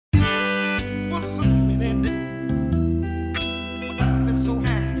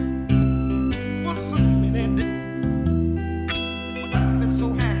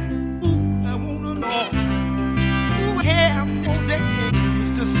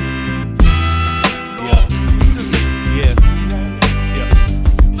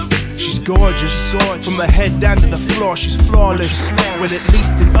gorgeous. From her head down to the floor, she's flawless. Well, at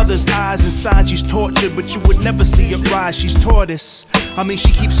least in others' eyes, inside she's tortured, but you would never see it rise. She's tortoise. I mean,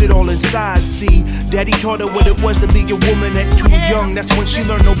 she keeps it all inside, see. Daddy taught her what it was to be a woman at too young. That's when she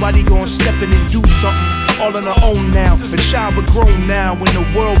learned nobody gon' step in and do something all on her own now. A child but grown now. In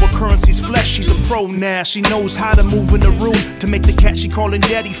a world where currency's flesh, she's a pro now. She knows how to move in the room to make the cat she callin'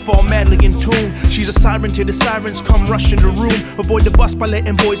 daddy fall madly in tune. She's a siren till the sirens come rush in the room. Avoid the bus by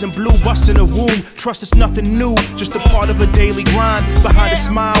letting boys in blue bust in the womb. Trust it's nothing new, just a part of a daily grind. Behind a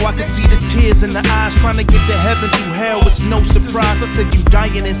smile, I can see the tears in the eyes. Trying to get to heaven through hell, it's no surprise. I said you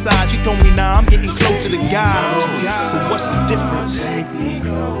dying inside. She told me nah, I'm getting closer to God. But what's the difference? Take me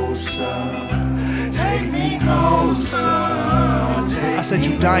closer. Take me closer. I said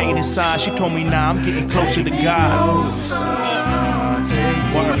you dying inside. She told me nah, I'm getting closer to God.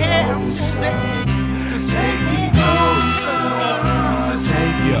 Word.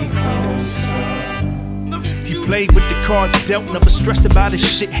 He played with the cards dealt, never stressed about his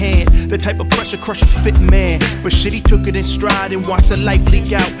shit hand. The type of pressure crush a fit man. But shit, he took it in stride and watched the life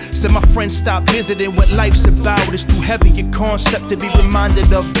leak out. Said my friend stop visiting what life's about. It's too heavy a concept to be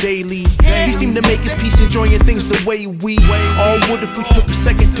reminded of daily. He seemed to make his peace enjoying things the way we all would if we took a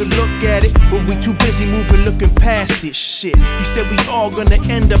second to look at it. But we too busy moving, looking past it. Shit, he said we all gonna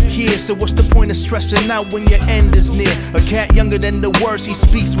end up here. So what's the point of stressing out when your end is near? A cat younger than the words he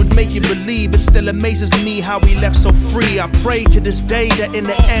speaks would make you believe. It still amazes me how we left so free. I pray to this day that in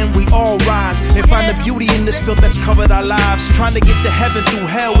the end we all rise and find the beauty in this filth that's covered our lives. Trying to get to heaven through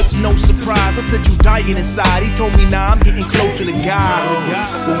hell, it's no surprise. I said you dying inside. He told me nah, I'm getting closer to God.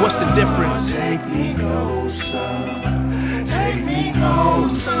 Well, what's the difference? Take me closer. Take me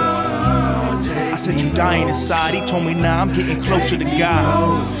closer. I said you dying inside. He told me nah, I'm getting closer to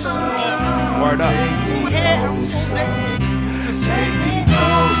God. Word up. Take me closer.